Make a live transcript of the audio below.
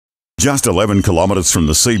Just 11 kilometres from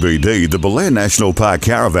the CBD, the Belair National Park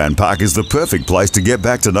Caravan Park is the perfect place to get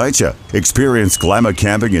back to nature. Experience glamour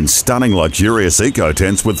camping in stunning luxurious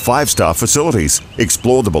eco-tents with 5-star facilities.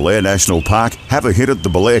 Explore the Belair National Park, have a hit at the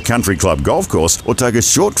Belair Country Club golf course, or take a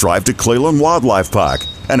short drive to Cleland Wildlife Park.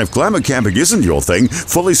 And if glamour camping isn't your thing,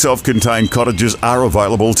 fully self-contained cottages are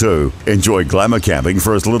available too. Enjoy glamour camping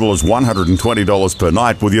for as little as $120 per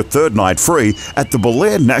night with your third night free at the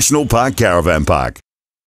Belair National Park Caravan Park.